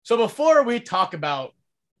So before we talk about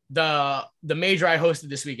the major I hosted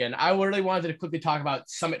this weekend, I really wanted to quickly talk about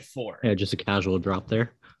Summit 4. Yeah, just a casual drop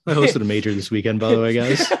there. I hosted a major this weekend, by the way,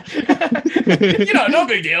 guys. No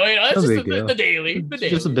big deal. It's No just big deal. the daily.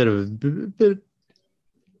 Just a bit of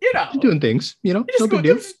doing things, no big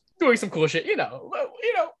deal. Just doing some cool shit,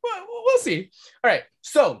 we'll see. All right.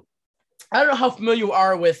 So I don't know how familiar you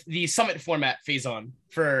are with the Summit format Phazon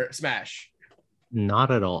for Smash.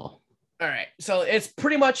 Not at all. All right. So it's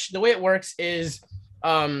pretty much the way it works is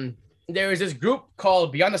there is this group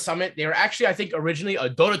called Beyond the Summit. They were actually, I think, originally a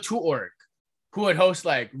Dota 2 org who would host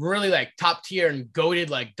really top tier and goated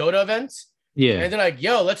Dota events. Yeah. And they're like,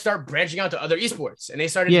 yo, let's start branching out to other esports. And they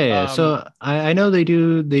started. Yeah. So I know they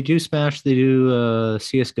do Smash, they do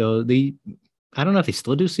CSGO. I don't know if they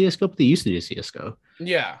still do CSGO, but they used to do CSGO.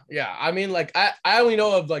 Yeah. I mean, I only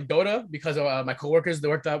know of Dota because of my coworkers that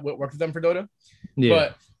worked with them for Dota. Yeah.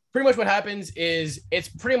 But pretty much what happens is it's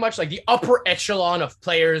pretty much the upper echelon of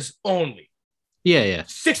players only. Yeah.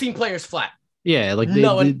 16 players flat. Yeah,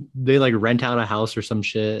 they rent out a house or some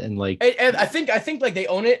shit and and I think they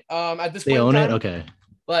own it at this point. They own it, okay.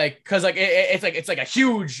 Because it's a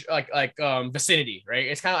huge vicinity, right?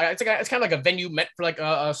 It's kind of like a venue meant for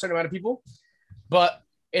a certain amount of people, but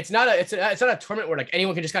it's not a tournament where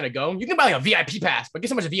anyone can just kind of go. You can buy a VIP pass, but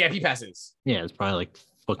guess how much a VIP pass is? Yeah, it's probably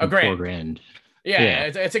fucking $4,000. Yeah.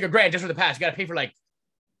 It's like $1,000 just for the pass. You got to pay for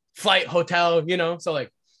flight, hotel, so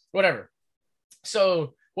whatever.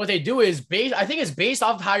 So what they do is based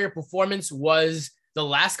off of how your performance was the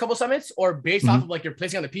last couple summits or based off of your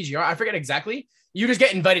placing on the PGR. I forget exactly. You just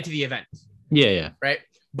get invited to the event. Yeah. Right.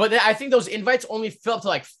 But I think those invites only fill up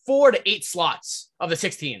to 4 to 8 slots of the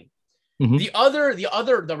 16. Mm-hmm. The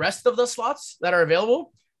rest of the slots that are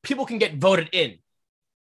available, people can get voted in.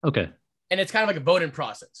 Okay. And it's kind of like a voting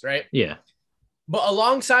process, right? Yeah. But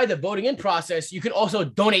alongside the voting in process, you can also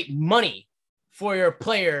donate money for your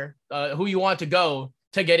player who you want to go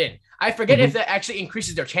to get in. I forget if that actually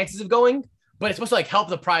increases their chances of going, but it's supposed to help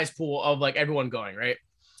the prize pool of everyone going, right?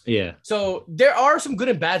 Yeah. So there are some good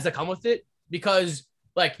and bads that come with it because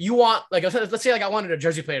you want let's say I wanted a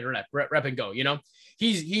Jersey player to rep and go,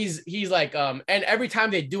 he's and every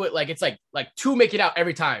time they do it it's 2 make it out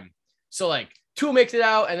every time. So 2 makes it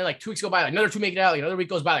out and then 2 weeks go by, another 2 make it out, another week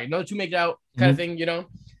goes by, another 2 make it out kind of thing,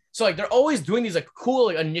 So they're always doing these cool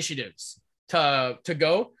initiatives to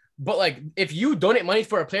go. But if you donate money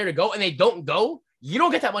for a player to go and they don't go, you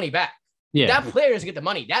don't get that money back. Yeah. That player doesn't get the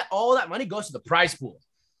money. All that money goes to the prize pool.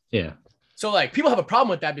 Yeah. So people have a problem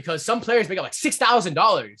with that because some players make up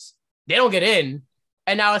 $6,000. They don't get in.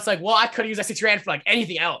 And now it's well, I could use that $6,000 for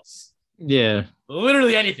anything else. Yeah.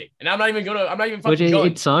 Literally anything. And I'm not even fucking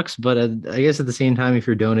going. It sucks, but I guess at the same time, if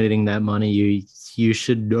you're donating that money, you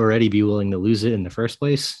should already be willing to lose it in the first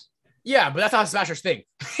place. Yeah, but that's how Smashers think.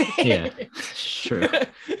 Yeah, sure.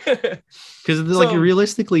 Because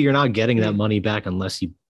realistically, you're not getting that money back unless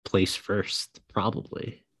you place first,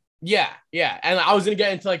 probably. Yeah. And I was gonna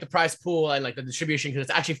get into the prize pool and the distribution because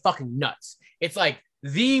it's actually fucking nuts. It's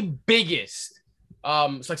the biggest.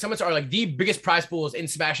 Summits are the biggest prize pools in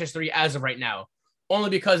Smash history as of right now, only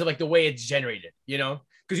because of the way it's generated.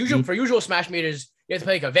 Because usually for usual Smash meters, you have to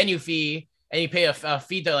pay a venue fee and you pay a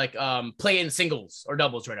fee to play in singles or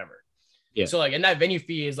doubles or whatever. Yeah. So and that venue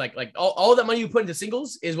fee is all that money you put into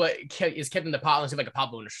singles is what is kept in the pot unless you have a pot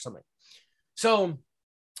bonus or something. So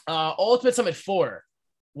Ultimate Summit 4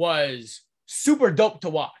 was super dope to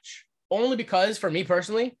watch. Only because for me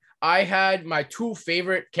personally, I had my 2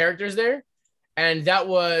 favorite characters there, and that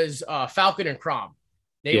was Falcon and Chrom.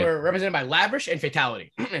 They were represented by Lavish and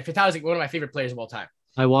Fatality. And Fatality is one of my favorite players of all time.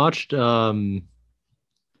 I watched one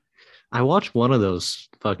of those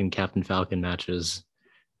fucking Captain Falcon matches.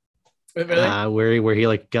 Really? Where he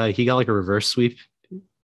got a reverse sweep.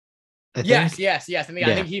 Yes. I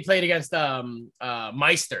think he played against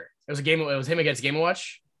Meister. It was him against Game &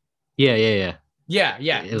 Watch. Yeah.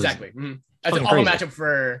 Yeah, exactly. That's an awful matchup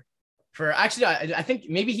for actually I think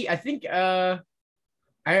maybe he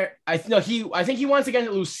won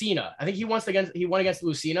against Lucina. I think he won against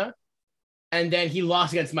Lucina. And then he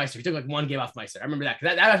lost against Meister. He took 1 game off Meister. I remember that.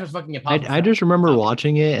 That was fucking impossible. I just remember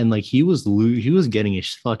watching it and he was getting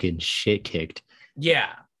his fucking shit kicked. Yeah.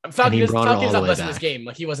 Falcon's not blessed in this game.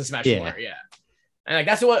 He wasn't Smash 4. Yeah. And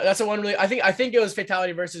that's the one really. I think it was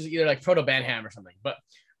Fatality versus either Proto Banham or something. But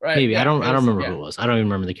right. Maybe I don't remember who it was. I don't even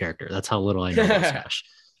remember the character. That's how little I know about Smash.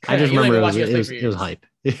 I just remember it was hype.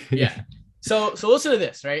 Yeah. So listen to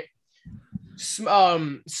this, right?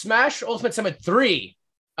 Smash Ultimate Summit 3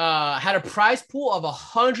 had a prize pool of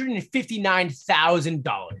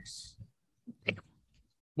 $159,000.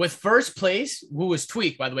 With first place, who was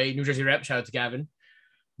Tweak, by the way, New Jersey rep, shout out to Gavin.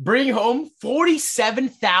 bring home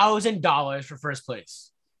 $47,000 for first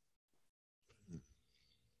place.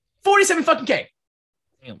 47 fucking K.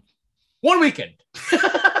 Damn. 1 weekend.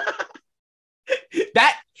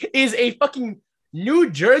 That is a fucking New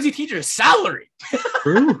Jersey teacher's salary.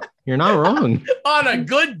 True. You're not wrong. On a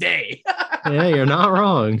good day. Yeah, you're not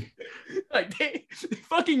wrong. Like they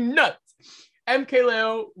fucking nuts. MK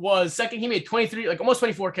Leo was second. He made 23, like almost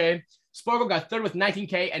 24K. Spargo got third with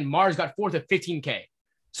 19K, and Mars got fourth with 15K.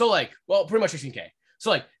 So like, well, pretty much 16K.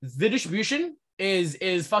 So like the distribution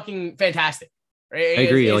is fucking fantastic. Right? I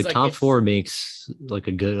agree. Like top four makes like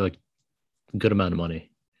a good amount of money.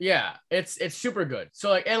 Yeah, it's super good. So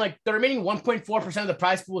like, and like the remaining 1.4% of the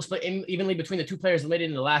prize pool was split evenly between the two players and laid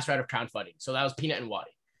in the last round of crowdfunding. So that was Peanut and Wadi.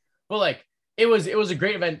 But like it was a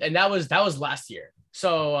great event, and that was last year.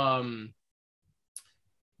 So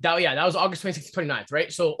that was August 26th, 29th,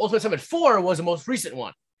 right? So Ultimate Summit 4 was the most recent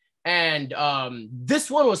one. And this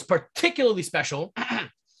one was particularly special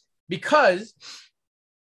because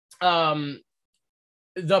the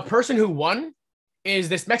person who won is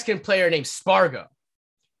this Mexican player named Spargo,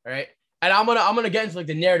 right? And I'm gonna get into like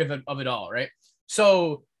the narrative of it all, right?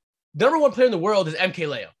 So the number one player in the world is MK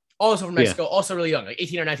Leo, also from Mexico, also really young, like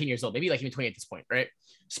 18 or 19 years old, maybe like even 20 at this point, right?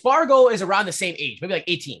 Spargo is around the same age, maybe like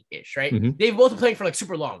 18-ish, right? Mm-hmm. They've both been playing for like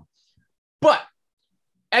super long. But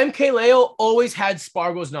MK Leo always had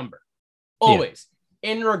Spargo's number. Always.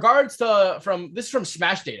 Yeah. In regards to from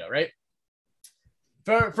Smash data, right?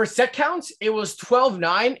 For set counts, it was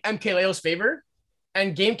 12-9 MK Leo's favor,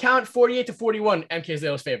 and game count 48-41 MK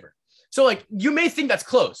Leo's favor. So like you may think that's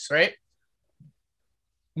close, right?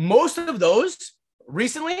 Most of those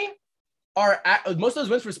recently most of those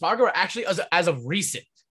wins for Spargo are actually as of recent.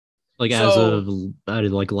 Like as of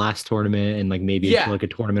like last tournament and like maybe like a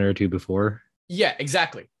tournament or two before. Yeah,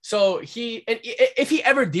 exactly. So if he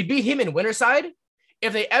ever did beat him in winner side,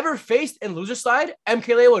 if they ever faced in loser side,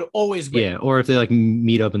 MK Leo would always win. Yeah, or if they like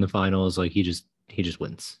meet up in the finals, like he just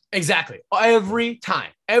wins. Exactly. Every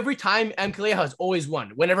time MK Leo has always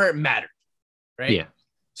won whenever it mattered. Right? Yeah.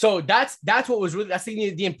 So that's what was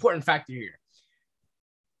really the important factor here.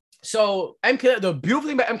 So the beautiful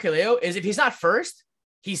thing about MK Leo is if he's not first,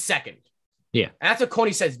 he's second. Yeah. And that's what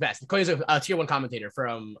Coney says best. Coney's a tier 1 commentator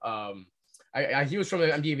from he was from the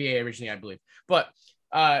MDVA originally, I believe. But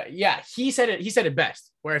he said it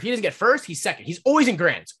best. Where if he doesn't get first, he's second. He's always in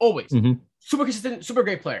grands, always. Mm-hmm. Super consistent, super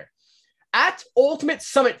great player. At Ultimate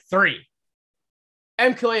Summit 3,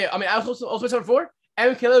 at Ultimate Summit 4,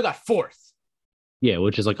 MK Leo got fourth. Yeah,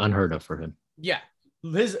 which is like unheard of for him. Yeah,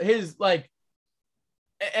 his like,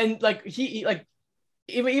 and like he like.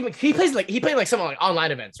 Even he played like some like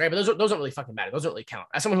online events, right? But those don't really fucking matter. Those don't really count.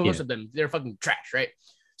 As someone who looks at them, they're fucking trash, right?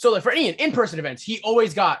 So like for any in-person events, he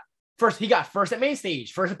always got first. He got first at main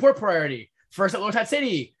stage, first at Port Priority, first at Lone Tide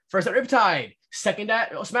City, first at Riptide, second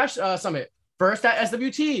at Smash Summit, first at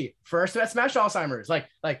SWT, first at Smash Alzheimer's. Like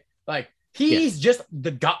he's just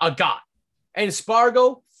a god. And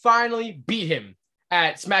Spargo finally beat him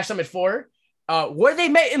at Smash Summit 4, where they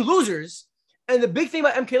met in losers. And the big thing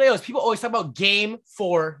about MK Leo is people always talk about game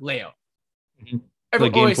 4 Leo. Mm-hmm.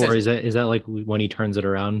 Like game 4, is that like when he turns it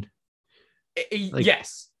around?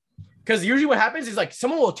 Yes. Because usually what happens is like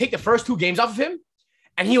someone will take the first 2 games off of him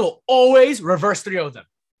and he will always reverse 3 of them.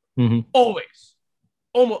 Mm-hmm. Always.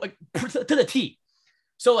 Almost like to the T.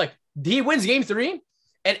 So like he wins game 3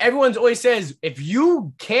 and everyone's always says, if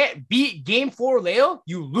you can't beat game 4 Leo,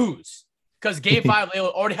 you lose. Because game 5 Leo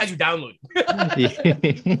already has you downloaded.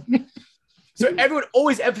 So everyone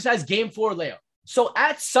always emphasized game 4 Leo. So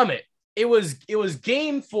at Summit, it was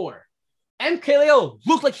game 4. MK Leo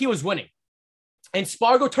looked like he was winning. And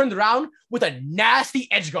Spargo turned around with a nasty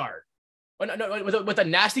edge guard. With a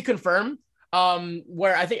nasty confirm,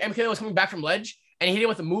 where I think MK Leo was coming back from ledge and he hit him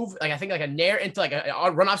with a move, like I think like a nair into like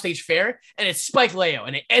a run off stage fair, and it spiked Leo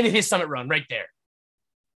and it ended his Summit run right there.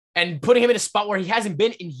 And putting him in a spot where he hasn't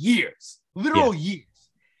been in years, literal years.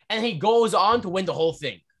 And he goes on to win the whole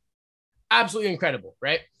thing. Absolutely incredible,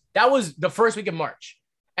 right? That was the first week of March.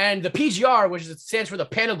 And the PGR, which stands for the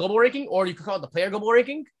Panda Global Ranking, or you could call it the Player Global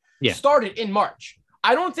Ranking, started in March.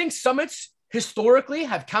 I don't think summits historically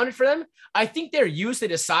have counted for them. I think they're used to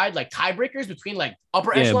decide like tiebreakers between like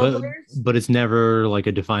upper echelon players. But it's never like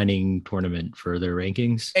a defining tournament for their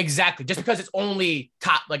rankings. Exactly. Just because it's only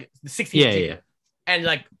top, like the 16 teams. Yeah. And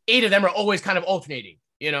like 8 of them are always kind of alternating,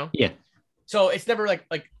 you know? Yeah. So it's never like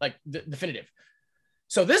definitive.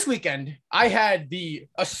 So this weekend, I had the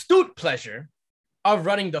astute pleasure of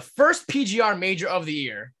running the first PGR major of the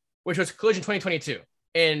year, which was Collision 2022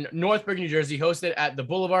 in Northburg, New Jersey, hosted at the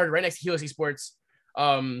Boulevard right next to Helios Esports.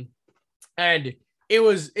 And it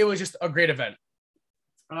was just a great event.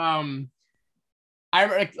 I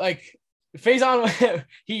like Faison,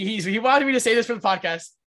 he wanted me to say this for the podcast.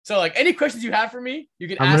 So like any questions you have for me, you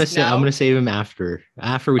can ask now. I'm gonna save him after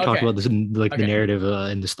we talk Okay. about this, like the Okay. narrative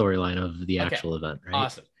and the storyline of the Okay. actual event, right?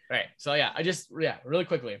 Awesome. Right. So yeah, really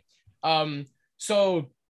quickly.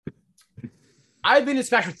 So I've been in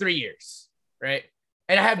Smash for 3 years, right?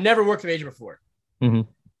 And I have never worked a major before. Mhm.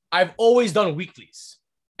 I've always done weeklies,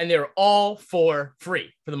 and they're all for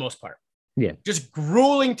free for the most part. Yeah. Just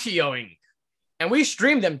grueling TOing. And we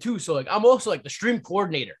stream them too. So like I'm also like the stream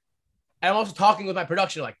coordinator. And I'm also talking with my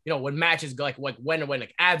production, like, you know, when matches go, like when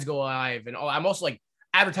like ads go live and all. I'm also like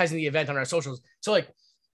advertising the event on our socials. So like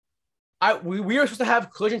we were supposed to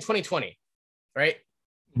have Collision 2020, right?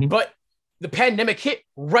 Mhm. But the pandemic hit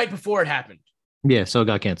right before it happened. Yeah, so it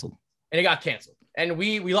got canceled. And it got canceled. And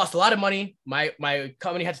we lost a lot of money. My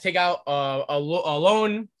company had to take out a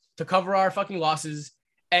loan to cover our fucking losses.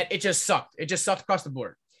 And it just sucked. It just sucked across the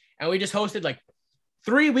board. And we just hosted like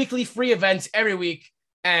 3 weekly free events every week.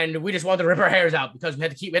 And we just wanted to rip our hairs out because we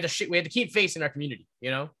had to keep facing our community,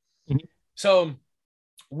 you know? Mhm. So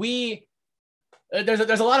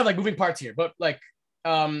there's a lot of like moving parts here, but like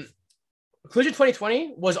Collision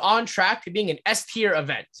 2020 was on track to being an S tier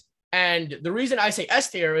event. And the reason I say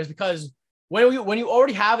S tier is because when you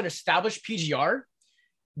already have an established PGR,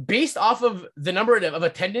 based off of the number of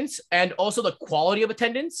attendance and also the quality of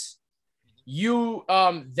attendance, you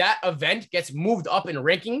that event gets moved up in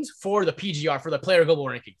rankings for the PGR, for the player global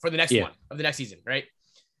ranking for the next one of the next season, right?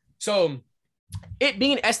 So it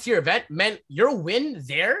being an S tier event meant your win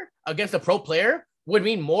there against a pro player would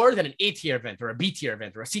mean more than an A tier event or a B tier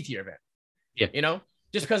event or a C tier event. Yeah, you know,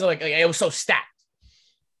 just because of like it was so stacked.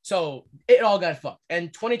 So it all got fucked.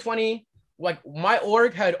 And 2020, like my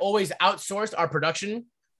org had always outsourced our production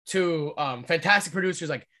to fantastic producers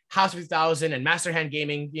like House of 2000 and Master Hand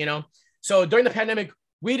Gaming, you know. So during the pandemic,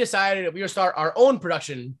 we decided that we would start our own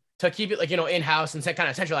production to keep it like, you know, in-house and kind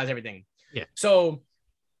of centralize everything. Yeah. So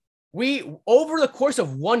we, over the course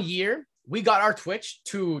of 1 year, we got our Twitch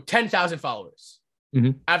to 10,000 followers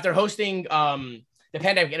after hosting the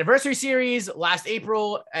Pandemic Anniversary Series last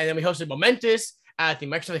April. And then we hosted Momentous at the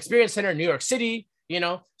Microsoft Experience Center in New York City, you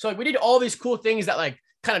know. So like we did all these cool things that like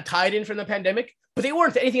kind of tied in from the pandemic, but they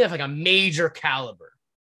weren't anything of like a major caliber,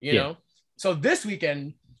 you know. So this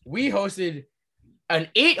weekend we hosted an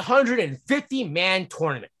 850 man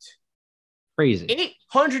tournament. Crazy.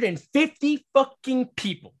 850 fucking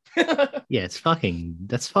people. Yeah, that's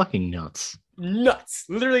fucking nuts. Nuts.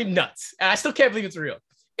 Literally nuts. And I still can't believe it's real.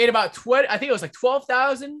 In about 20, I think it was like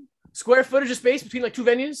 12,000 square footage of space between like 2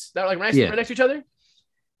 venues that were like right next to each other.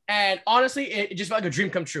 And honestly, it just felt like a dream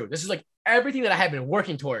come true. This is like everything that I had been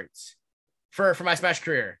working towards for my Smash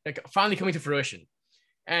career, like finally coming to fruition.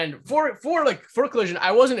 And for Collision,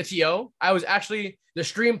 I wasn't a TO. I was actually the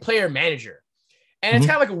stream player manager. And it's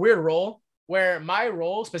kind of like a weird role where my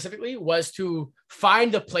role specifically was to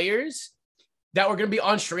find the players that were going to be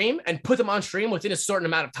on stream and put them on stream within a certain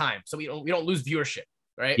amount of time. So we don't lose viewership,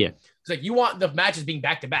 right? Yeah. It's like you want the matches being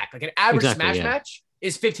back to back. Like an average Smash match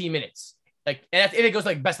is 15 minutes. Like, and if it goes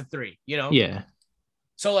like best of 3, you know? Yeah.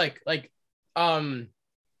 So and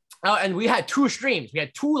we had 2 streams. We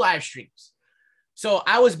had 2 live streams. So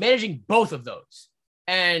I was managing both of those.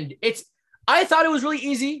 And I thought it was really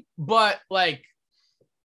easy, but like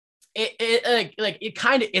it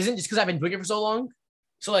kind of isn't, just because I've been doing it for so long.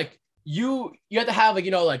 So like you have to have like,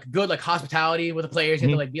 you know, like good like hospitality with the players. You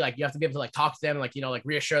have to like be like, you have to be able to like talk to them and like, you know, like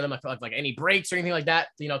reassure them like any breaks or anything like that,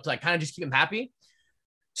 you know, to like kind of just keep them happy.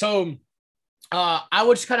 So I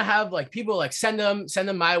would just kind of have like people like send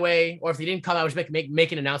them my way, or if they didn't come, I would just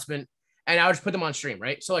make an announcement and I would just put them on stream,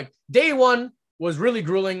 right? So like day 1 was really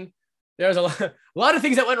grueling. There was a lot of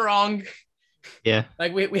things that went wrong. Yeah,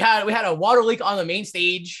 like we had a water leak on the main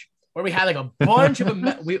stage where we had like a bunch of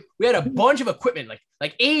we had a bunch of equipment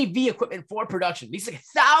like AV equipment for production. These like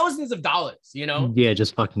thousands of dollars, you know? Yeah,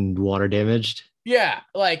 just fucking water damaged. Yeah,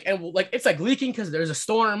 like and like it's like leaking because there's a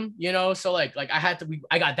storm, you know. So like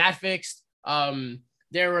I got that fixed.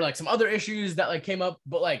 There were like some other issues that like came up,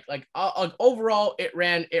 but like overall it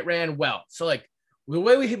ran well. So like the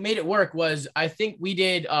way we made it work was, I think we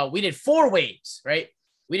did 4 waves, right?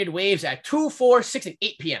 We did waves at 2, 4, 6, and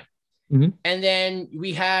 8 p.m. And then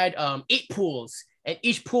we had 8 pools, and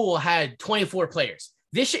each pool had 24 players.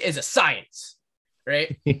 This shit is a science,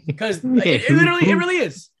 right? Because it really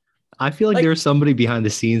is. I feel like there was somebody behind the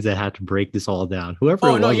scenes that had to break this all down. Whoever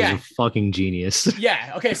it was a fucking genius.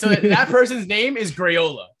 Yeah. Okay. So that person's name is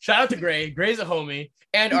Grayola. Shout out to Gray. Gray's a homie,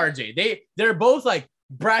 and RJ. They're both like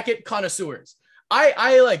bracket connoisseurs.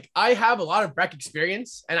 I have a lot of bracket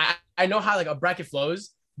experience, and I know how like a bracket flows,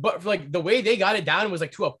 but like the way they got it down was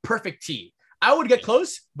like to a perfect tee. I would get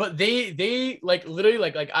close, but they like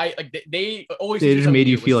literally they always they just made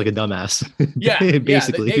you feel like a dumbass. Yeah,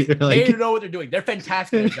 basically. Yeah, they know what they're doing. They're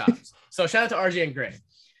fantastic at their jobs. So shout out to RJ and Gray.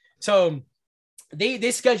 So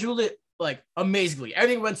they scheduled it like amazingly.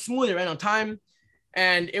 Everything went smooth. It ran on time,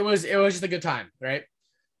 and it was just a good time, right?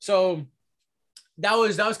 So that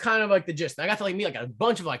was kind of like the gist. I got to like meet like a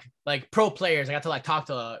bunch of like pro players. I got to like talk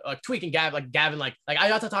to Tweak and Gavin. Like I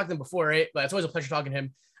got to talk to them before, right? But it's always a pleasure talking to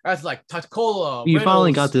him. I got to like talk to Cole. You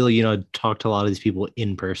finally got to talk to a lot of these people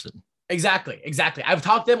in person. Exactly. I've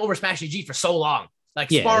talked to them over Smash EG for so long. Like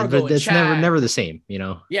Spargo, but it's never the same,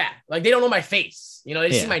 Yeah, like they don't know my face.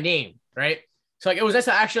 They see my name, right? So like it was nice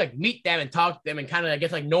to actually like meet them and talk to them and kind of get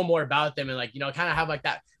to like know more about them and like kind of have like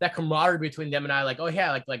that camaraderie between them and I. Like, oh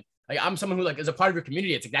yeah, like I'm someone who like is a part of your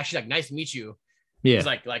community. It's like actually like nice to meet you. Yeah, it's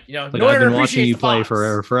like no I've been watching you play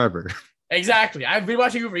forever. Exactly, I've been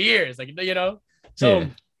watching you for years. Like so.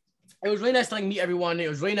 It was really nice to like meet everyone. It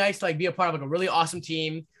was really nice to like be a part of like a really awesome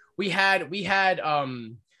team. We had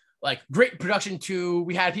like great production too.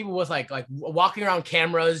 We had people with like walking around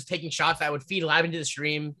cameras, taking shots that would feed live into the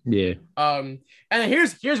stream. Yeah. And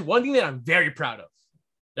here's one thing that I'm very proud of.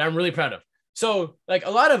 That I'm really proud of. So like a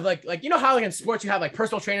lot of like how like in sports you have like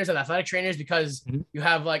personal trainers and athletic trainers because you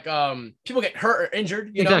have like people get hurt or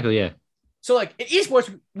injured. Exactly. Yeah. So like in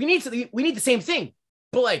esports we need the same thing.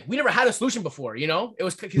 But like we never had a solution before, it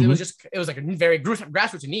was because it was like a very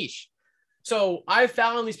grassroots niche. So I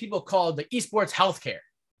found these people called the esports healthcare,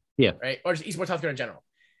 right, or just esports healthcare in general,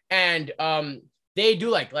 and they do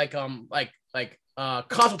like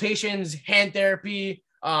consultations, hand therapy,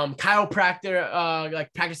 chiropractor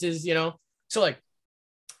like practices, So like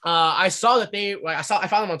I saw that I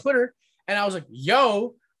found them on Twitter, and I was like,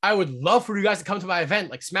 yo, I would love for you guys to come to my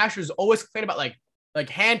event. Like Smashers always complain about like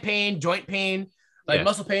hand pain, joint pain. Like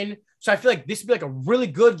muscle pain. So I feel like this would be like a really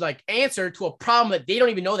good like answer to a problem that they don't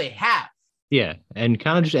even know they have. Yeah. And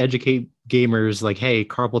kind of just educate gamers like, hey,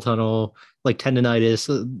 carpal tunnel, like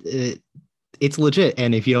tendonitis, it's legit.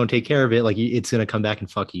 And if you don't take care of it, like it's going to come back and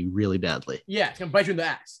fuck you really badly. Yeah. It's going to bite you in the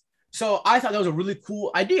ass. So I thought that was a really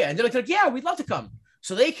cool idea. And they're like, yeah, we'd love to come.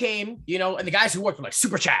 So they came, and the guys who worked were like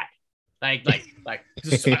super Chad, like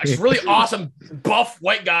just really awesome buff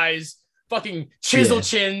white guys. Fucking chisel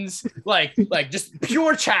chins, like just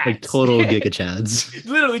pure chads, like total giga chads,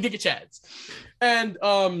 literally giga chads, and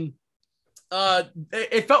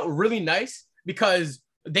it felt really nice because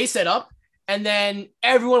they set up and then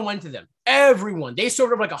everyone went to them. Everyone, they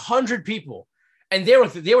served up like 100 people, and they were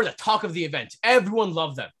the talk of the event. Everyone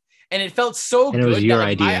loved them, and it felt so good. It was your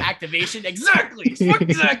idea. My activation, exactly.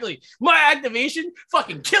 My activation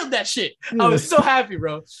fucking killed that shit. I was so happy,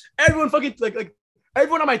 bro. Everyone fucking like.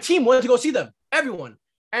 Everyone on my team wanted to go see them. Everyone.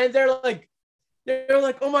 And they're like,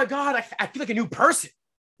 oh my God, I feel like a new person.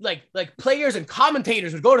 Like players and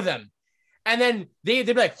commentators would go to them. And then they'd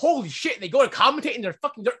be like, holy shit. They go to commentate and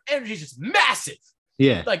their energy is just massive.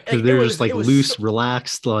 Yeah. Like they're just like loose,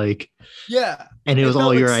 relaxed, like. Yeah. And it was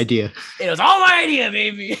all your idea. It was all my idea,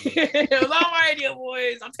 baby. It was all my idea,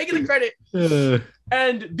 boys. I'm taking the credit.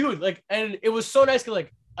 And dude, and it was so nice. Cause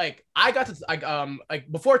like I got to like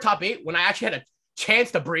before top 8, when I actually had a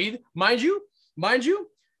chance to breathe, mind you.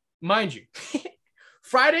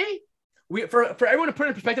 Friday, for everyone to put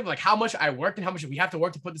in perspective of like how much I worked and how much we have to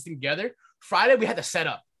work to put this thing together. Friday we had to set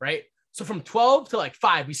up, right? So from 12 to like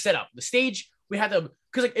 5, we set up the stage. We had to,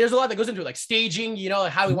 because like there's a lot that goes into it, like staging,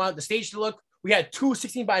 like how we want the stage to look. We had 2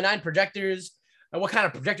 16:9 projectors. And what kind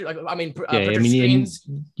of projector? Screens.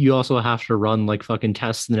 You also have to run like fucking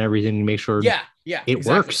tests and everything to make sure it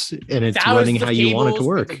works and it's running how you want it to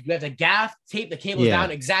work. We have to gaff, tape the cables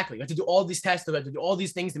down. Exactly. We have to do all these tests. We have to do all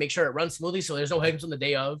these things to make sure it runs smoothly so there's no hiccups on the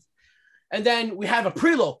day of. And then we have a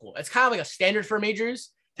pre-local. It's kind of like a standard for majors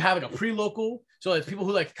to have like a pre-local. So it's people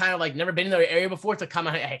who like kind of like never been in their area before to come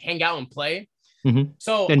and hang out and play. Mm-hmm.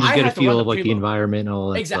 So and just get a feel of like the environment and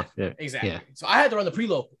all that stuff. Exactly. Yeah. So I had to run the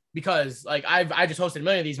pre-local because like I just hosted a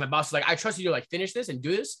million of these. My boss was like, I trust you to like finish this and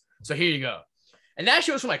do this. So here you go. And that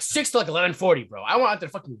shit was from like 6 to like 11:40, bro. I wanted to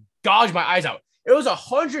fucking gouge my eyes out. It was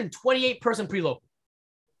 128 person pre-local.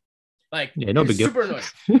 Like, no big deal. Super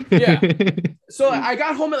annoying. Yeah. So I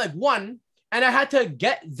got home at like 1 and I had to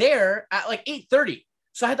get there at like 8:30.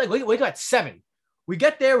 So I had to like wake up at 7. We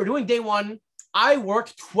get there. We're doing day 1. I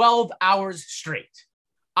worked 12 hours straight.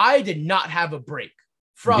 I did not have a break.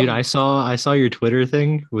 Dude, I saw your Twitter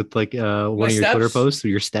thing with like one of your steps? Twitter posts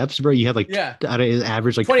with your steps, bro. You had like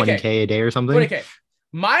average like 20K a day or something. 20K.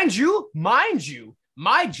 Mind you,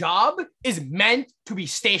 my job is meant to be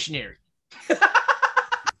stationary.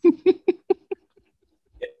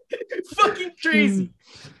 Fucking crazy.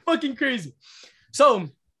 Fucking crazy. So,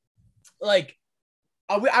 like,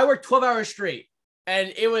 I worked 12 hours straight,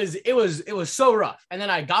 and it was so rough. And then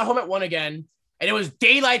I got home at 1 again, and it was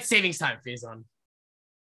daylight savings time, Faison.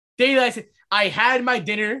 I had my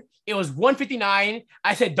dinner. It was 1:59.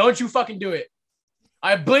 I said, "Don't you fucking do it."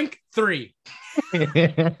 I blink 3.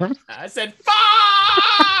 I said,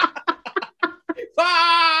 "Fuck!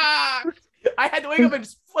 Fuck!" I had to wake up in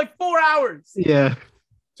like 4 hours. Yeah.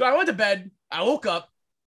 So I went to bed. I woke up,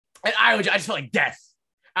 and I just felt like death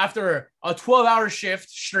after a 12-hour shift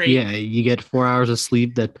straight. Yeah, you get 4 hours of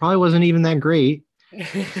sleep that probably wasn't even that great.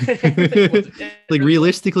 Like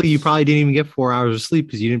realistically, you probably didn't even get 4 hours of sleep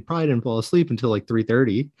because you probably didn't fall asleep until like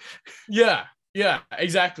 3:30. Yeah,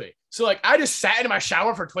 exactly. So like I just sat in my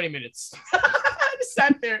shower for 20 minutes. I just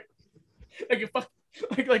sat there like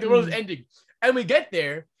the world was ending. And we get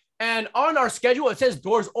there, and on our schedule it says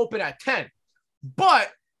doors open at 10, but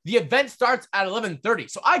the event starts at 11:30.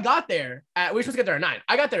 So I got there we were supposed to get there at 9.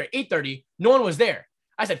 I got there at 8:30. No one was there.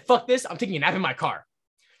 I said, "Fuck this! I'm taking a nap in my car."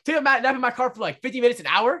 Taking a nap in my car for like 50 minutes, an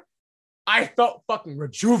hour. I felt fucking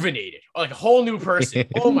rejuvenated, like a whole new person.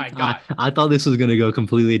 Oh my god! I thought this was gonna go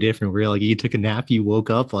completely different. Where like you took a nap, you woke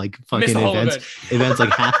up like fucking events like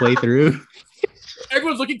halfway through.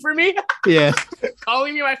 Everyone's looking for me. Yeah,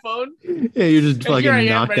 calling me on my phone. Yeah, you're just fucking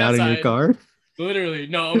knocked out in your car. Literally,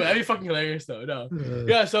 no, that'd be fucking hilarious though. No,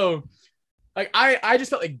 yeah. So, like, I just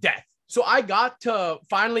felt like death. So I got to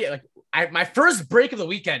finally my first break of the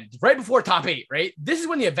weekend, right before top 8. Right, this is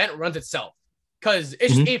when the event runs itself because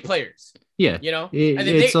it's just 8 players. Yeah, you know, and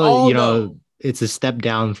then it's it's a step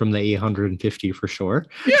down from the 850 for sure.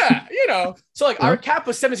 Yeah, you know. So like our cap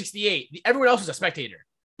was 768. Everyone else was a spectator.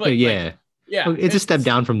 But yeah. It's a step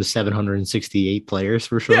down from the 768 players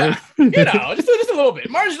for sure. Yeah, you know, just a little bit.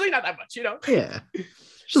 Marginally, not that much, you know. Yeah.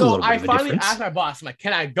 So I finally asked my boss, I'm like,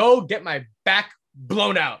 "Can I go get my back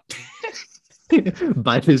blown out?"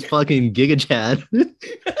 By this fucking Giga Chad.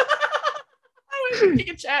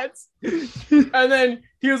 Giga Chads. And then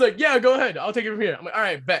he was like, "Yeah, go ahead. I'll take it from here." I'm like, "All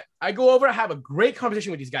right, bet." I go over, I have a great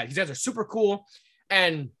conversation with these guys. These guys are super cool.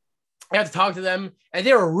 And I had to talk to them, and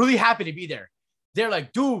they were really happy to be there. They're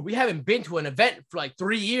like, "Dude, we haven't been to an event for like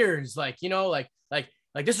 3 years. Like, you know, like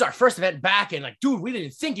this is our first event back. And like, dude, we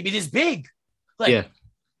didn't think it'd be this big. Like,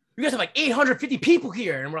 you guys have like 850 people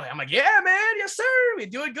here." And I'm like, "Yeah, man. Yes, sir. We're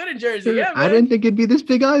doing good in Jersey. Yeah, man." I didn't think it'd be this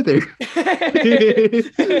big either.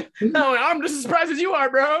 No, I'm just as surprised as you are,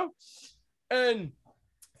 bro. And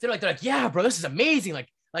they're like, "Yeah, bro, this is amazing. Like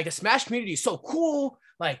the Smash community is so cool.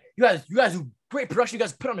 Like, you guys do great production. You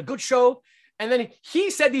guys put on a good show." And then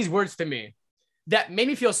he said these words to me that made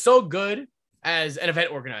me feel so good as an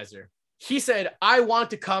event organizer. He said, "I want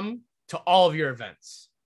to come to all of your events.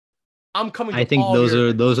 I'm coming." I think those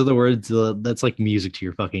are the words that's like music to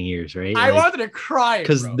your fucking ears, right? I wanted to cry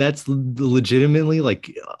because that's legitimately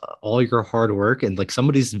like all your hard work, and like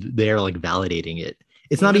somebody's there like validating it.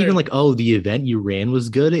 It's not even like, "Oh, the event you ran was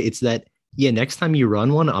good." It's that, yeah, next time you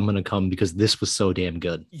run one, I'm gonna come because this was so damn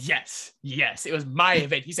good. Yes, it was my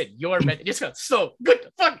event. He said your event. It just felt so good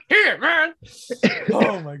to fuck here, man.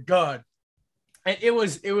 Oh my god. And it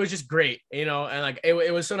was just great, you know, and like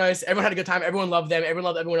it was so nice. Everyone had a good time. Everyone loved them. Everyone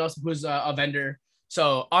loved everyone else who's a vendor.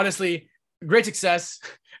 So honestly, great success.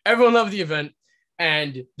 Everyone loved the event.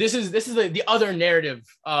 And this is the other narrative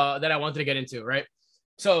that I wanted to get into, right?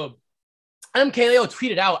 So MKLeo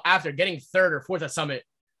tweeted out after getting 3rd or 4th at Summit.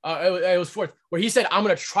 It was 4th, where he said, "I'm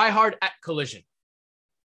gonna try hard at Collision."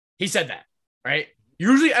 He said that, right?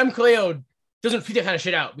 Usually MKLeo doesn't tweet that kind of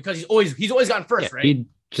shit out because he's always gotten first, right?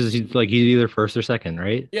 He's either first or second,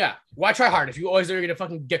 right? Yeah. Why try hard if you always are gonna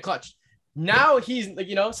fucking get clutched? Now he's like,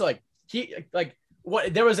 you know, so like he like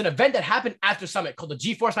what there was an event that happened after Summit called the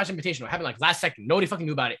G4 Smash Invitational. It happened like last second. Nobody fucking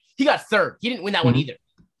knew about it. He got 3rd. He didn't win that one either,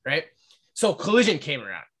 right? So Collision came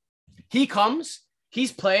around. He comes.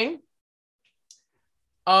 He's playing.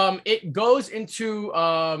 It goes into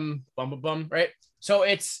right? So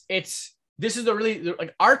it's this is the really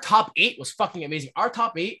like our top 8 was fucking amazing. Our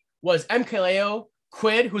top 8 was MKLeo,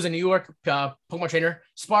 Quid, who's a New York Pokemon trainer,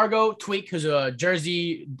 Spargo, Tweak, who's a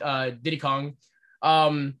Jersey Diddy Kong,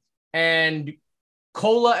 and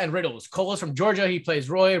Cola and Riddles. Cola's from Georgia. He plays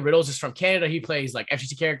Roy. Riddles is from Canada. He plays like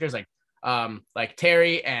FGC characters like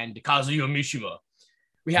Terry and Kazuya Mishima.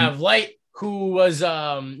 We have Light, who was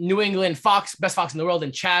New England Fox, best Fox in the world,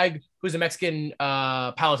 and Chag, who's a Mexican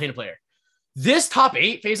Palutena player. This top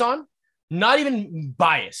 8, Faison, not even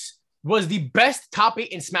bias, was the best top 8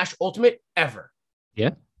 in Smash Ultimate ever.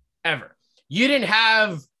 Yeah. Ever. You didn't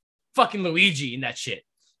have fucking Luigi in that shit.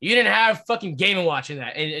 You didn't have fucking Game & Watch in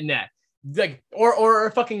that. Like,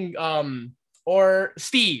 or fucking or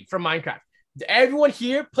Steve from Minecraft. Everyone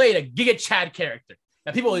here played a Giga Chad character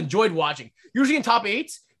that people enjoyed watching. Usually in top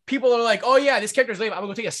 8s, people are like, oh yeah, this character's lame. I'm gonna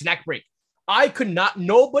go take a snack break. I could not,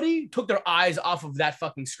 nobody took their eyes off of that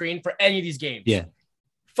fucking screen for any of these games. Yeah.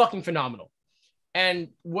 Fucking phenomenal. And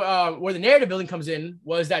where the narrative building comes in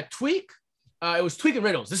was that Tweak, it was Tweak and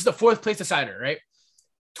Riddles. This is the 4th place decider, right?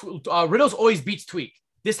 Riddles always beats Tweak.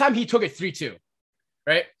 This time he took it 3-2,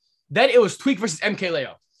 right? Then it was Tweak versus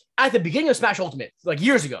MKLeo. At the beginning of Smash Ultimate, like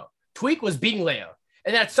years ago, Tweak was beating Leo.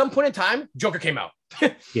 And then at some point in time, Joker came out.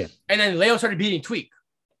 Yeah. And then Leo started beating Tweak.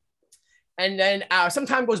 And then some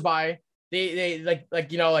time goes by, he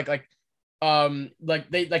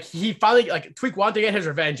finally, like, Tweak wanted to get his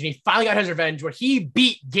revenge, and he finally got his revenge where he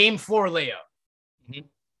beat Game 4 Leo. Mm-hmm.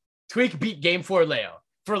 Tweak beat Game 4 Leo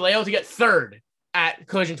for Leo to get 3rd at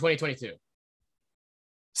Collision 2022.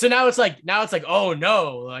 So now it's like, oh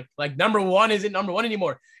no, like number 1 isn't number 1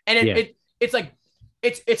 anymore. And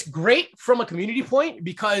it's great from a community point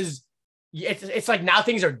because it's like now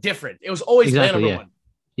things are different. It was always Leo number 1.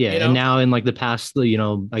 Yeah, you know? And now in like the past,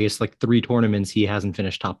 I guess like 3 tournaments, he hasn't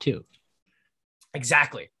finished top 2.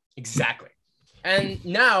 Exactly. And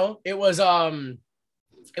now it was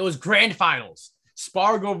grand finals.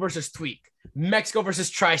 Spargo versus Tweak, Mexico versus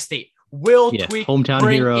Tri-State. Will Tweak hometown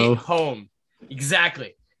bring hero it home?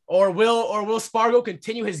 Exactly. Or will Spargo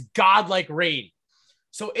continue his godlike reign?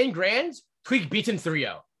 So in grands, Tweak beats him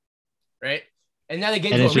 3-0, right? And now they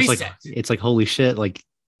get into a reset. Like, it's like holy shit, like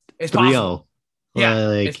it's 3-0. Possible. Yeah,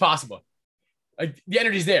 it's possible. The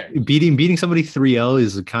energy's there. Beating somebody 3-0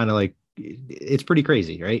 is kind of like, it's pretty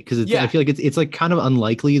crazy, right? Because I feel like it's like kind of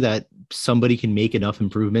unlikely that somebody can make enough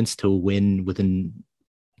improvements to win within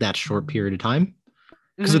that short period of time.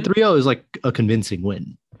 Because the 3-0 is like a convincing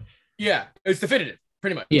win. Yeah, it's definitive,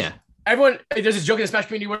 pretty much. Yeah. Everyone, there's this joke in the Smash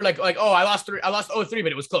community where like, oh, I lost 0-3,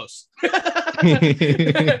 but it was close.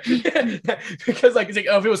 Because like, it's like,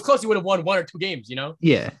 oh, if it was close, you would have won 1 or 2 games, you know?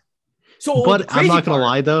 Yeah. So, but I'm not gonna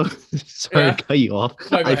lie though. Sorry to cut you off.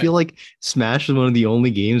 No, I feel like Smash is one of the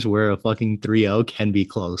only games where a fucking 3-0 can be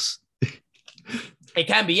close. It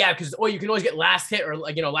can be, yeah, because you can always get last hit or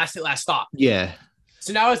like last hit, last stop. Yeah.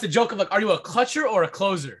 So now it's the joke of like, are you a clutcher or a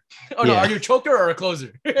closer? Oh no, are you a choker or a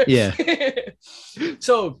closer? Yeah.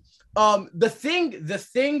 So the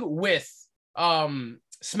thing with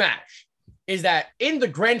Smash is that in the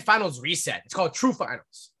grand finals reset, it's called True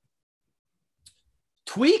Finals.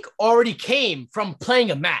 Tweak already came from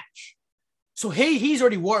playing a match. So he's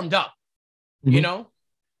already warmed up,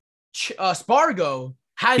 Spargo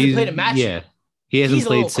hasn't played a match yet. He hasn't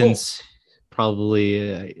played since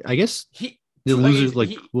probably, I guess the losers,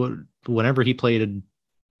 whenever he played.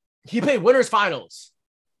 He played winners finals,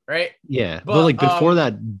 right? Yeah. But like before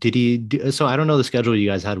that, did he? So I don't know the schedule you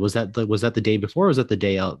guys had. Was that the day before or was that the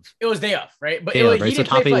day of? It was day of, right? But right? So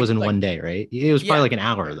top 8 was in one day, right? It was probably like an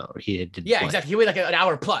hour though. Exactly. He waited like an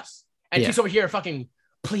hour plus. And he's over here fucking.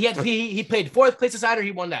 He played 4th place decider.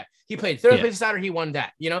 He won that. He played 3rd place decider. He won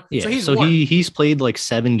that. Yeah. So he's played like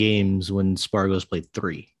 7 games when Spargo's played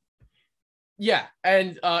 3. Yeah,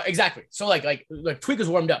 and exactly. So like Tweak was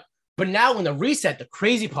warmed up, but now in the reset, the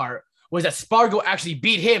crazy part was that Spargo actually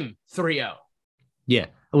beat him 3-0. Yeah,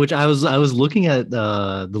 which I was looking at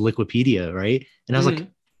the Liquipedia, right, and I was like,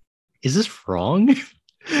 is this wrong?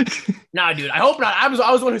 Nah, dude, I hope not. I was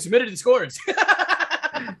the one who submitted the scores.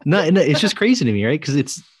 No, it's just crazy to me, right? Because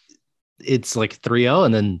it's like 3-0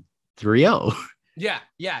 and then 3-0. Yeah,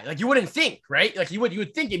 like you wouldn't think, right? Like you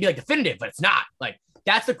would think it'd be like definitive, but it's not. Like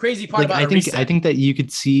that's the crazy part about I think that you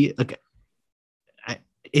could see like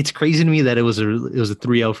it's crazy to me that it was a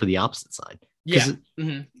 3-0 for the opposite side. Yeah.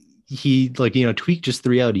 He Tweak just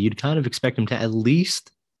 3-0. You'd kind of expect him to at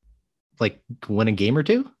least like win a game or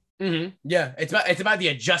 2. Yeah, it's about the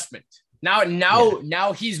adjustment.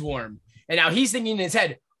 Now he's warm, and now he's thinking in his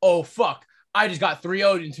head, oh fuck, I just got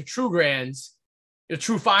 3-0'd into true grands, the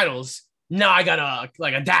true finals. Now I gotta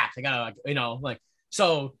like adapt. I gotta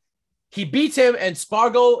so. He beats him, and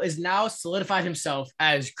Spargo is now solidified himself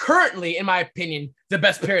as currently, in my opinion, the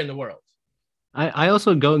best player in the world. I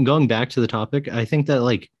also going back to the topic, I think that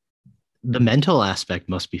like the mental aspect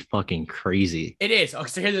must be fucking crazy. It is.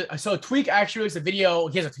 So Tweak actually released a video.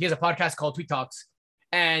 He has a podcast called Tweak Talks,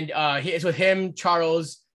 and it's with him,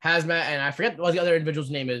 Charles, Hazmat, and I forget what the other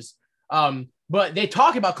individual's name is. But they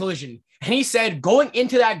talk about Collision, and he said going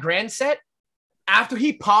into that grand set after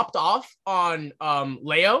he popped off on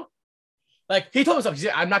Leo. Like, he told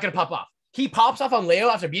himself, I'm not going to pop off. He pops off on Leo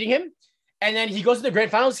after beating him. And then he goes to the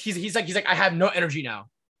grand finals. He's like, I have no energy now.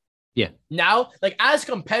 Yeah. Now, like, as a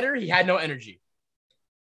competitor, he had no energy.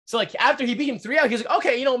 So, like, after he beat him 3-0, he was like,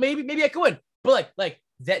 okay, maybe I could win. But, like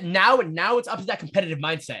that now it's up to that competitive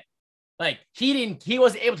mindset. Like he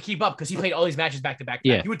wasn't able to keep up because he played all these matches back to back.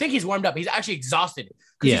 Yeah. You would think he's warmed up. He's actually exhausted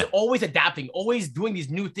because Yeah. he's always adapting, always doing these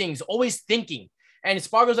new things, always thinking. And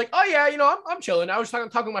Spargo's like, oh yeah, I'm chilling. I was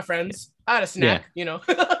talking with my friends. I had a snack, Yeah,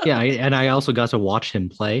 and I also got to watch him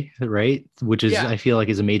play, right? Which is I feel like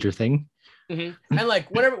is a major thing. Mm-hmm. And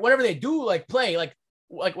like whenever they do like play, like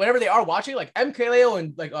whenever they are watching, like MKLeo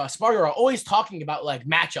and like Spargo are always talking about like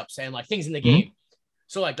matchups and like things in the game.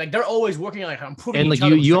 So like they're always working on like improving. And like each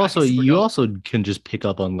other, you also can just pick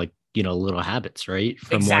up on like little habits, right,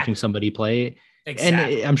 from watching somebody play.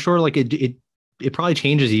 Exactly. And I'm sure like it probably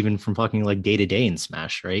changes even from fucking like day to day in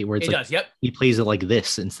Smash, right? Where it's it like does, yep. He plays it like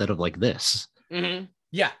this instead of like this. Mm-hmm.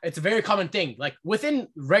 Yeah, it's a very common thing. Like within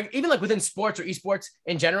even like within sports or esports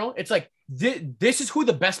in general, it's like this is who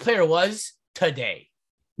the best player was today.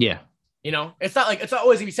 Yeah. It's not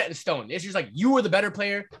always gonna be set in stone. It's just like you were the better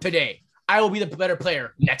player today. I will be the better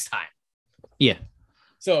player next time. Yeah.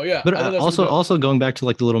 So yeah. But also going back to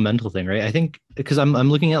like the little mental thing, right? I think because I'm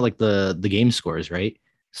looking at like the game scores, right?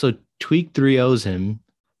 So Tweak 3-0s him,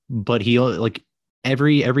 but he like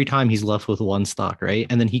every time he's left with one stock, right?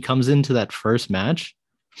 And then he comes into that first match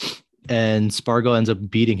and Spargo ends up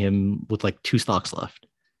beating him with like 2 stocks left.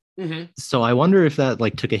 Mm-hmm. So I wonder if that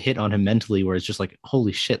like took a hit on him mentally, where it's just like,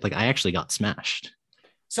 holy shit, like I actually got smashed.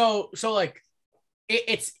 So like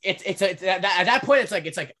it's at that point it's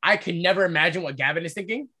like I can never imagine what Gavin is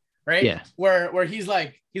thinking, right? Yeah. Where he's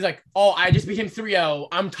like, oh, I just beat him 3-0.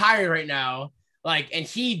 I'm tired right now. Like, and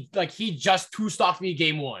he just 2-stocked me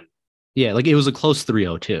game 1. Yeah, like it was a close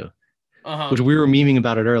 3-0 too. Which we were memeing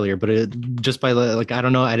about it earlier, but it just by the like I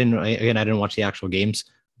don't know, I didn't watch the actual games,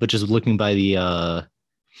 but just looking by the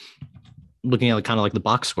looking at kind of like the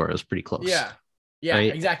box score, it was pretty close. Yeah,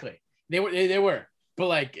 right? Exactly. They were, but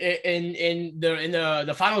like in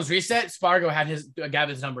the finals reset, Spargo had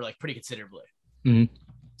Gavin's number like pretty considerably. Mm-hmm.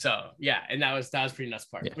 So yeah, and that was pretty nuts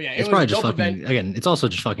part. Yeah. But yeah, it's probably just fucking event. Again. It's also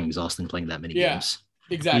just fucking exhausting playing that many games.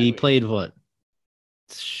 Exactly. He played what?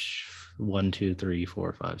 1, 2, 3,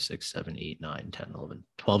 4, 5, 6, 7, 8, 9, 10, 11,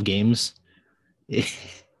 12 games in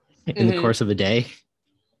the course of a day.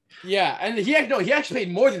 Yeah, and he actually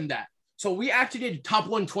played more than that. So we actually did top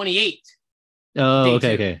 128. Oh,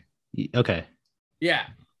 okay. Yeah.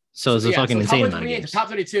 So it's a fucking insane amount of games. Top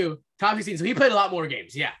 32, top 16. So he played a lot more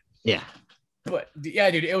games. Yeah. Yeah. But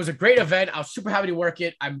yeah, dude, it was a great event. I was super happy to work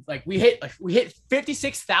it. I'm like, we hit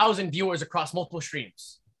 56,000 viewers across multiple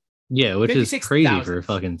streams. Yeah, which is crazy for a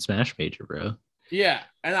fucking Smash major, bro. Yeah,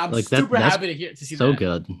 and I'm like super happy to see so that.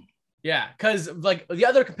 Good. Yeah, because like the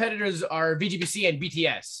other competitors are VGBC and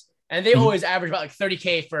BTS, and they always average about like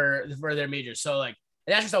 30K for their majors. So like,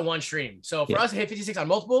 and that's just on one stream. So for us to hit 56 on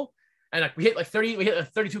multiple, and like we hit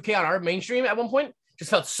 32K on our main stream at one point, just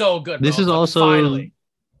felt so good. Bro. This is like, also finally.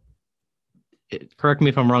 Correct me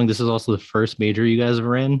if I'm wrong. This is also the first major you guys have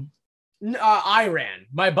ran. I ran.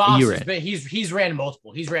 My boss has been, he's ran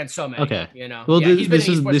multiple. He's ran so many. Okay. Well, this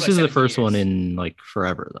is the first one in like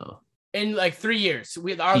forever though. In like 3 years.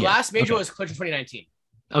 Our last major was Collection 2019.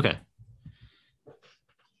 Okay.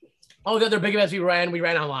 All the other big events we ran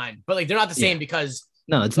online, but like they're not the same because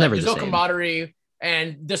it's never there's the no same. Camaraderie,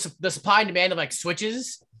 and the supply and demand of like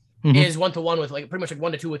switches is 1-to-1 with like pretty much like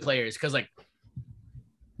 1-to-2 with players because like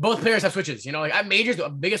both players have switches. Like at majors, the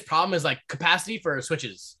biggest problem is like capacity for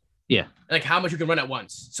switches. Yeah. Like how much you can run at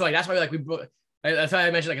once. So like that's why that's why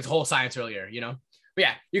I mentioned like it's whole science earlier, But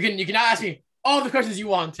yeah, you can now ask me all the questions you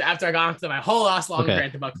want after I got onto my whole last long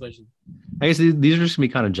rant about Collision. I guess these are just gonna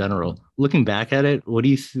be kind of general. Looking back at it, what do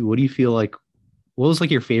you feel like? What was like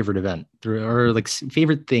your favorite event or like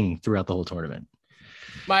favorite thing throughout the whole tournament?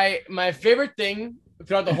 My favorite thing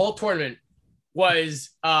throughout the whole tournament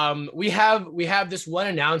was we have this one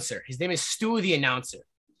announcer. His name is Stu the announcer.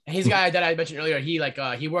 And he's a guy that I mentioned earlier. He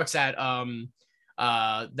works at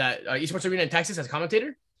that esports arena in Texas as a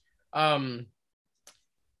commentator.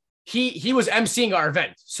 He was emceeing our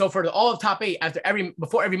event. So for all of top 8,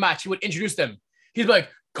 before every match, he would introduce them. He's like,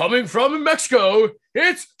 coming from Mexico,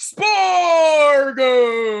 it's Spargo,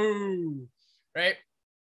 right?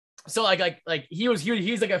 So like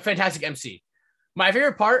he's like a fantastic MC. My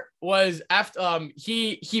favorite part was after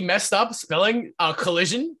he messed up spelling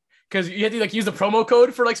Collision. Because you had to like use the promo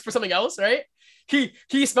code for something else, right? He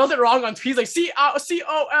spelled it wrong on. He's like COLLIONION.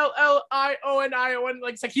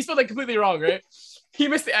 Like it's like he spelled it completely wrong, right? He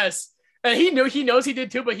missed the S, and he knows he did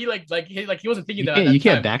too, but he wasn't thinking that. You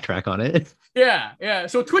can't backtrack on it. Yeah.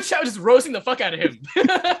 So Twitch chat was just roasting the fuck out of him,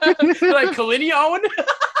 like Kalinion.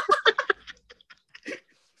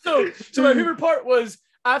 So my favorite part was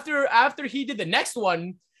after he did the next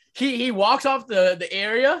one, he walks off the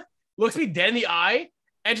area, looks me dead in the eye.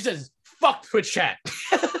 and it just says "fuck Twitch chat"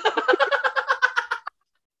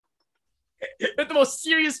 with the most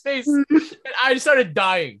serious face, and I just started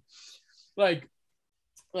dying. Like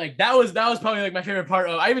that was probably like my favorite part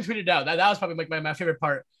of. I even tweeted out that was probably like my favorite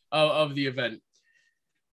part of the event.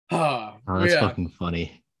 Oh, that's fucking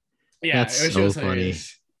funny. Yeah, that's so funny.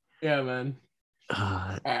 Yeah, man.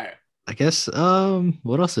 All right. I guess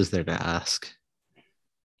what else is there to ask?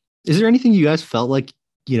 Is there anything you guys felt like,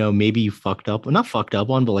 maybe you fucked up? Well, not fucked up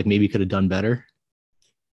on, but like maybe could have done better?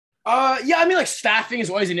 Yeah, I mean, like staffing is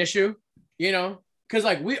always an issue, because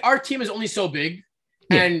like our team is only so big,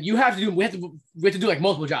 and we have to do like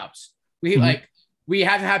multiple jobs. We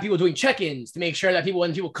have to have people doing check-ins to make sure that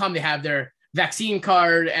when people come, they have their vaccine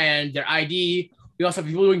card and their ID. We also have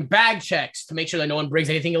people doing bag checks to make sure that no one brings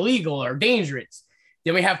anything illegal or dangerous.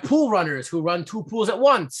 Then we have pool runners who run 2 pools at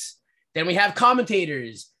once. Then we have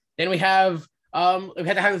commentators. Then we have we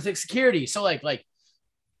had to have security. So like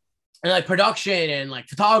production and like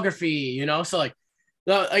photography, So like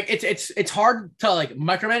it's hard to like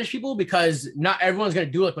micromanage people because not everyone's gonna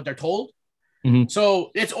do like what they're told. Mm-hmm.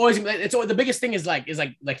 So it's always the biggest thing is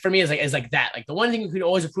for me is that. Like the one thing we could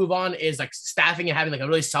always improve on is like staffing and having like a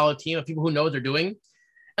really solid team of people who know what they're doing.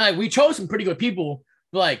 And like we chose some pretty good people,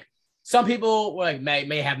 but like some people like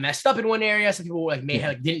may have messed up in one area. Some people like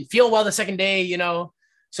didn't feel well the second day,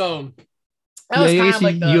 So that was kind of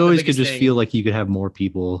like you always could just feel like you could have more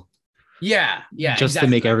people. Yeah, just to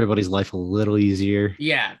make everybody's life a little easier.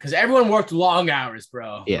 Yeah, because everyone worked long hours,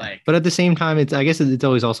 bro. Yeah, but at the same time, I guess it's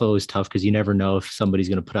always tough because you never know if somebody's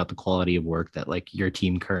going to put out the quality of work that like your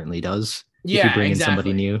team currently does. Yeah, if you bring in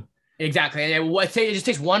somebody new. Exactly, and it just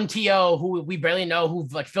takes one TO who we barely know who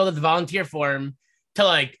like filled out the volunteer form to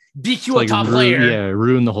like DQ a top player. Yeah,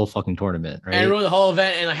 ruin the whole fucking tournament, right? And ruin the whole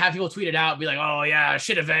event and like have people tweet it out, be like, "Oh yeah,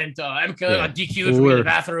 shit event. MK got DQ'd from the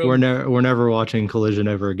bathroom. We're never watching Collision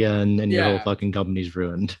ever again, and your whole fucking company's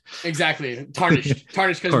ruined." Exactly, tarnished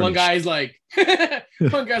because one guy's like, I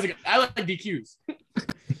like DQs.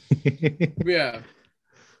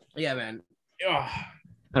 yeah, man. Ugh.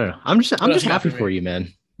 I don't know. I'm just happy for you,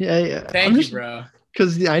 man. Yeah. Thank you, bro.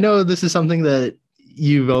 Because I know this is something that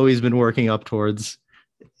you've always been working up towards.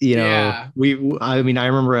 I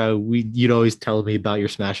remember you'd always tell me about your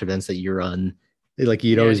Smash events that you run. Like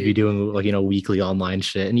you'd always be doing like, weekly online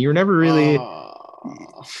shit, and you're never really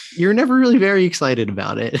very excited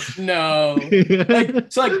about it. No.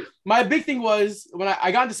 So my big thing was when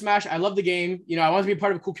I got into Smash, I love the game. I wanted to be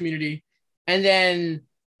part of a cool community. And then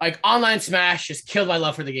like online Smash just killed my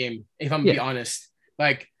love for the game, if I'm gonna be honest.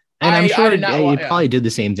 Like, and I'm sure it probably did the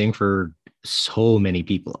same thing for so many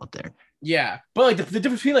people out there. Yeah, but like the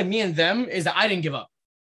difference between like me and them is that I didn't give up.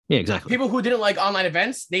 Yeah, exactly. People who didn't like online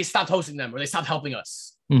events, they stopped hosting them or they stopped helping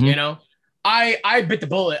us. Mm-hmm. I bit the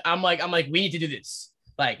bullet. I'm like we need to do this.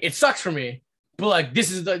 Like it sucks for me, but like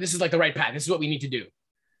this is like the right path. This is what we need to do.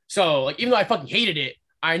 So like even though I fucking hated it,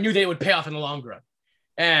 I knew that it would pay off in the long run.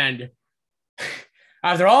 And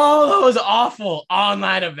after all those awful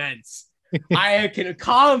online events, I can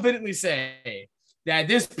confidently say that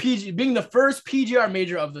this being the first PGR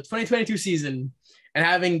major of the 2022 season and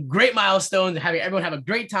having great milestones and having everyone have a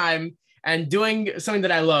great time and doing something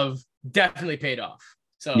that I love definitely paid off.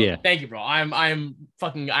 So thank you, bro. I'm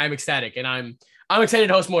ecstatic and I'm excited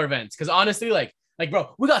to host more events because honestly, like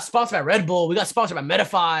bro, we got sponsored by Red Bull, we got sponsored by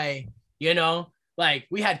Medify, like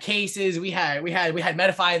we had cases, we had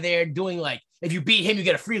Medify there doing like if you beat him, you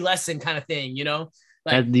get a free lesson kind of thing,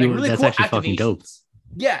 really that's cool actually fucking dope.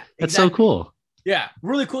 Yeah, that's so cool. Yeah,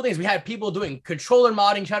 really cool things. We had people doing controller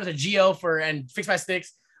modding. Shout out to Geo and Fix My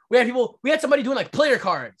Sticks. We had somebody doing like player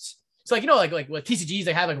cards. So like like what TCGs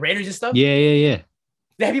they have like Raiders and stuff. Yeah.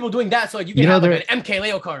 They have people doing that, so like you can have like an MK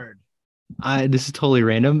Leo card. This is totally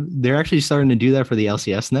random. They're actually starting to do that for the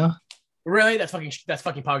LCS now. Really? That's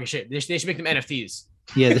fucking pog shit. They should make them NFTs.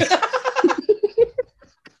 Yeah.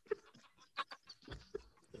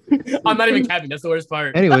 I'm not even capping. That's the worst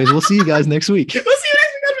part. Anyways, we'll see you guys next week. We'll see you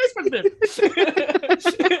next week.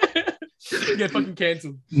 Get fucking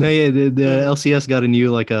canceled. No, yeah, the LCS got a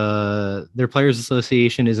new their players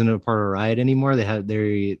association isn't a part of Riot anymore.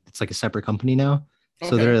 It's like a separate company now.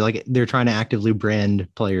 So they're trying to actively brand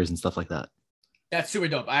players and stuff like that. That's super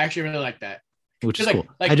dope. I actually really like that. Which is cool.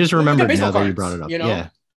 I just remembered now that you brought it up. Yeah.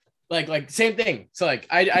 Like same thing. So like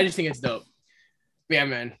I just think it's dope. But yeah,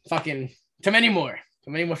 man. Fucking to many more.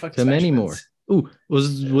 Ooh,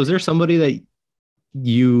 was there somebody that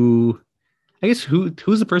I guess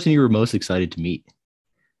who's the person you were most excited to meet?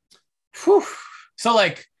 Whew. So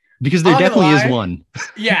like because there definitely is one.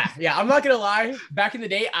 Yeah. I'm not gonna lie. Back in the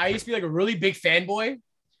day, I used to be like a really big fanboy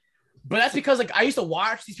But that's because like I used to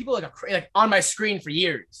watch these people like on my screen for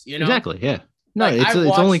years, you know? Exactly. Yeah. No, Like,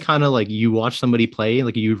 it's only kind of like you watch somebody play,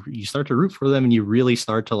 like you start to root for them, and you really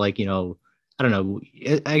start to like, I don't know.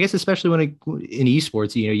 I guess especially in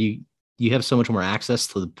esports, you have so much more access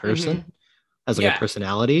to the person as like a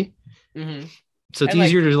personality. Mm-hmm. So it's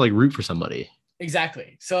easier to like root for somebody.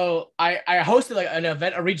 Exactly. So I hosted like an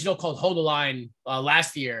event, a regional called Hold the Line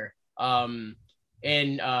last year in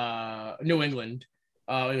New England,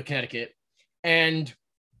 in Connecticut, and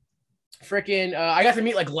freaking I got to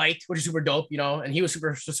meet like Light, which is super dope, and he was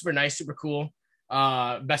super nice, super cool,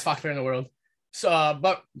 best Fox player in the world. So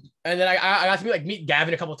and then I got to meet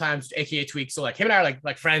Gavin a couple of times, aka Tweak. So like him and I are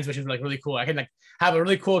like friends, which is like really cool. I can like have a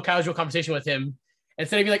really cool casual conversation with him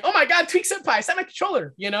instead of being like, oh my god, Tweak Senpai, set my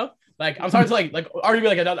controller, Like I'm starting to like already be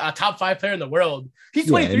like a top 5 player in the world. He's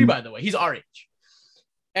 23 by the way. He's our age,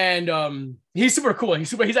 and he's super cool.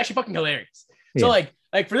 He's actually fucking hilarious. So like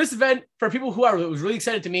for this event, for people who was really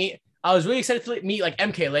excited to meet, I was really excited to meet like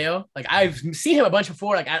MK Leo. Like I've seen him a bunch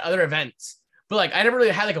before, like at other events, but like I never really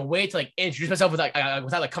had like a way to like introduce myself without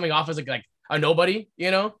like coming off as like a nobody,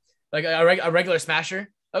 like a regular smasher.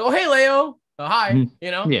 Like, oh hey Leo, oh hi,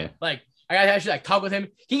 Yeah. Like I got to actually like talk with him.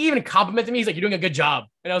 He even complimented me. He's like, "You're doing a good job,"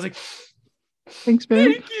 and I was like, "Thanks,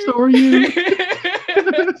 man. Thank you. So are you?"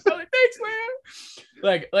 I was like, "Thanks,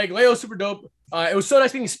 man." Like Leo's super dope. It was so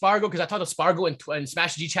nice meeting Spargo because I talked to Spargo in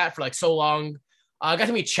Smash G chat for like so long. I got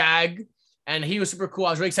to meet Chag, and he was super cool.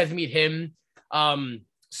 I was really excited to meet him.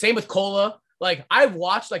 Same with Cola. Like I've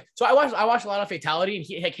watched I watched a lot of Fatality,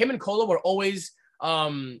 and him and Cola were always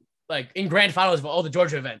like in grand finals of all the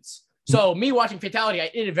Georgia events. So me watching Fatality, I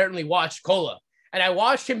inadvertently watched Cola, and I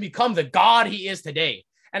watched him become the god he is today.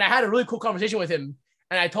 And I had a really cool conversation with him,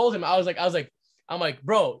 and I told him I'm like,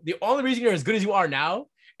 bro, the only reason you're as good as you are now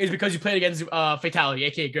is because you played against Fatality,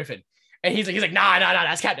 aka Griffin. And he's like, nah,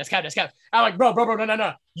 that's cap. I'm like, bro,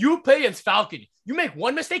 no. You play against Falcon. You make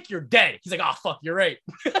one mistake, you're dead. He's like, oh fuck, you're right.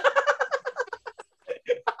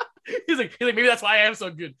 he's like, maybe that's why I am so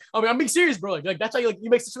good. I mean, I'm being serious, bro. Like that's why you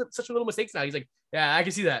make such little mistakes now. He's like, yeah, I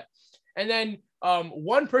can see that. And then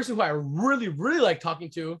one person who I really, really like talking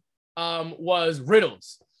to was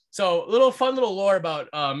Riddles. So fun little lore about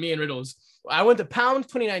me and Riddles. I went to Pound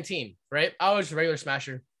 2019, right? I was a regular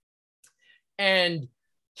smasher. And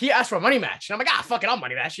he asked for a money match. And I'm like, fuck it, I'll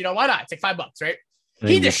money match. Why not? It's like $5, right?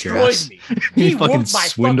 He destroyed me. He fucking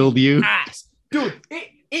swindled you. Ass. Dude,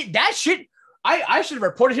 that shit, I should have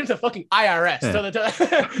reported him to fucking IRS. Yeah.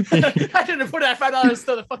 I should have reported that $5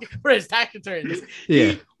 to the fucking for his tax returns.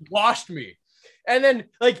 Yeah. He washed me. And then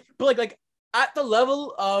like at the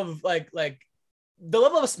level of like the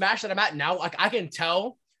level of Smash that I'm at now, like I can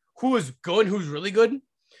tell who is good and who's really good.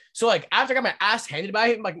 So like after I got my ass handed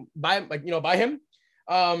by him, by him,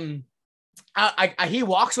 he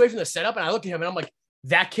walks away from the setup, and I look at him and I'm like,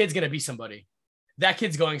 that kid's gonna be somebody. That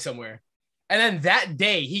kid's going somewhere. And then that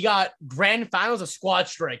day he got grand finals of Squad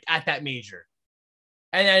Strike at that major.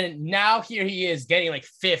 And then now here he is getting like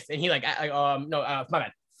 5th, and he my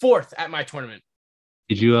bad, 4th at my tournament.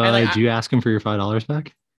 Did you did you ask him for your $5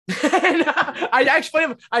 back? I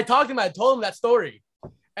talked to him, I told him that story.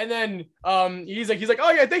 And then he's like,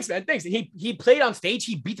 oh yeah, thanks, man, thanks. And he played on stage.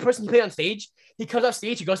 He beat the person he played on stage. He comes off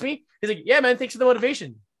stage. He goes to me. He's like, yeah, man, thanks for the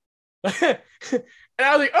motivation. And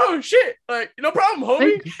I was like, oh shit, like no problem,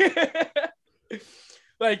 homie.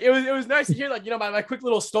 Like it was nice to hear like my quick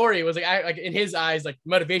little story was like in his eyes like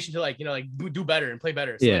motivation to like do better and play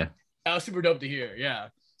better. So, yeah, that was super dope to hear. Yeah,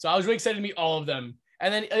 so I was really excited to meet all of them.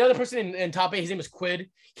 And then the other person in top 8, his name was Quid.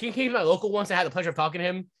 He came to my local once. I had the pleasure of talking to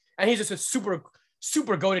him, and he's just a super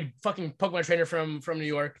goated fucking Pokemon trainer from New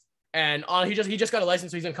York. And he just got a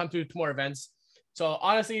license, so he's gonna come to more events. So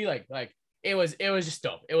honestly, like it was just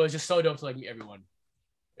dope. It was just so dope to like meet everyone.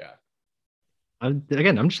 Yeah. I'm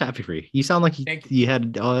just happy for you. You sound like you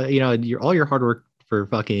had all your hard work for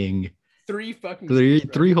fucking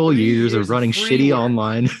three whole years of running shitty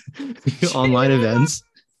online online events.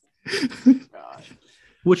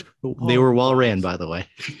 Which they were well ran, by the way.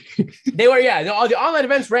 They were, yeah. The online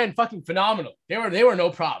events ran fucking phenomenal. They were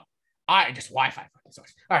no problem. Just Wi-Fi fucking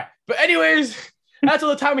sucks. All right, but anyways, that's all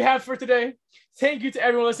the time we have for today. Thank you to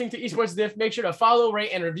everyone listening to Esports Diff. Make sure to follow,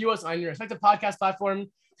 rate, and review us on your respective podcast platform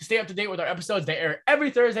to stay up to date with our episodes. They air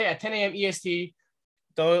every Thursday at 10 a.m. EST.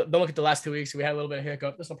 Don't look at the last 2 weeks. We had a little bit of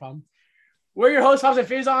hiccup. That's no problem. We're your hosts, Hobbs and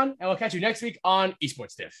Faison, and we'll catch you next week on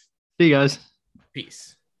Esports Diff. See you guys.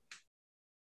 Peace.